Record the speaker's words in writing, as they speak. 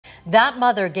That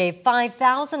mother gave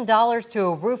 $5,000 to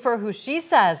a roofer who she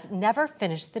says never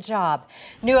finished the job.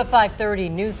 New at 5:30,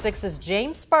 News 6's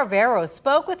James Sparvero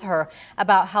spoke with her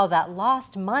about how that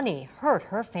lost money hurt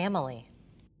her family.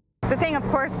 The thing, of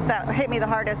course, that hit me the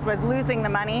hardest was losing the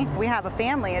money. We have a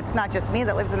family. It's not just me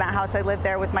that lives in that house. I live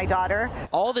there with my daughter.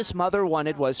 All this mother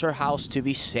wanted was her house to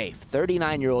be safe.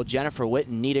 39-year-old Jennifer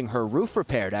Witten needing her roof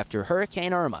repaired after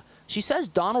Hurricane Irma. She says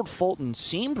Donald Fulton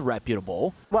seemed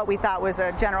reputable. What we thought was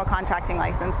a general contracting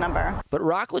license number. But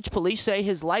Rockledge police say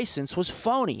his license was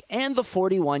phony, and the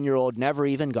 41-year-old never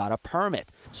even got a permit.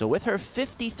 So with her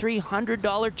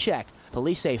 $5,300 check,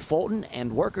 police say Fulton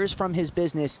and workers from his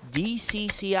business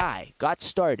DCCI got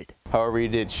started. However, he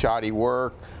did shoddy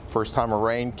work. First time a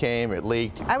rain came, it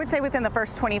leaked. I would say within the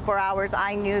first 24 hours,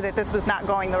 I knew that this was not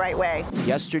going the right way.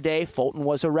 Yesterday, Fulton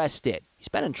was arrested. He's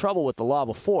been in trouble with the law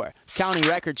before. County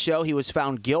records show he was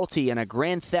found guilty in a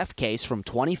grand theft case from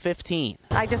 2015.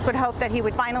 I just would hope that he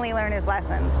would finally learn his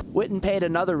lesson. Witten paid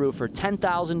another roofer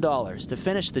 $10,000 to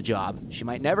finish the job. She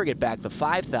might never get back the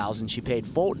 $5,000 she paid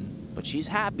Fulton, but she's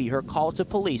happy her call to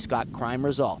police got crime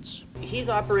results. He's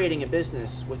operating a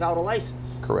business without a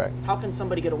license. Correct. How can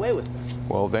somebody get away with that?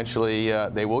 Well, eventually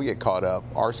they will get caught up.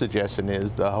 Our suggestion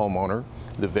is the homeowner,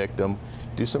 the victim,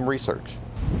 do some research.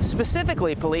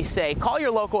 Specifically, police say call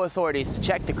your local authorities to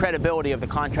check the credibility of the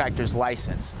contractor's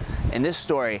license. In this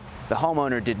story, the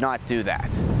homeowner did not do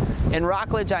that. In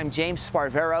Rockledge, I'm James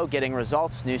Sparvero, getting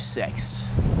Results News 6.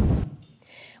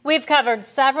 We've covered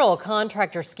several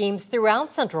contractor schemes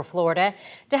throughout Central Florida.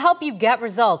 To help you get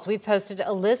results, we've posted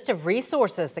a list of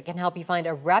resources that can help you find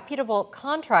a reputable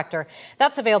contractor.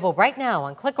 That's available right now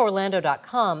on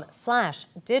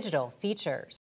clickorlando.com/digital features.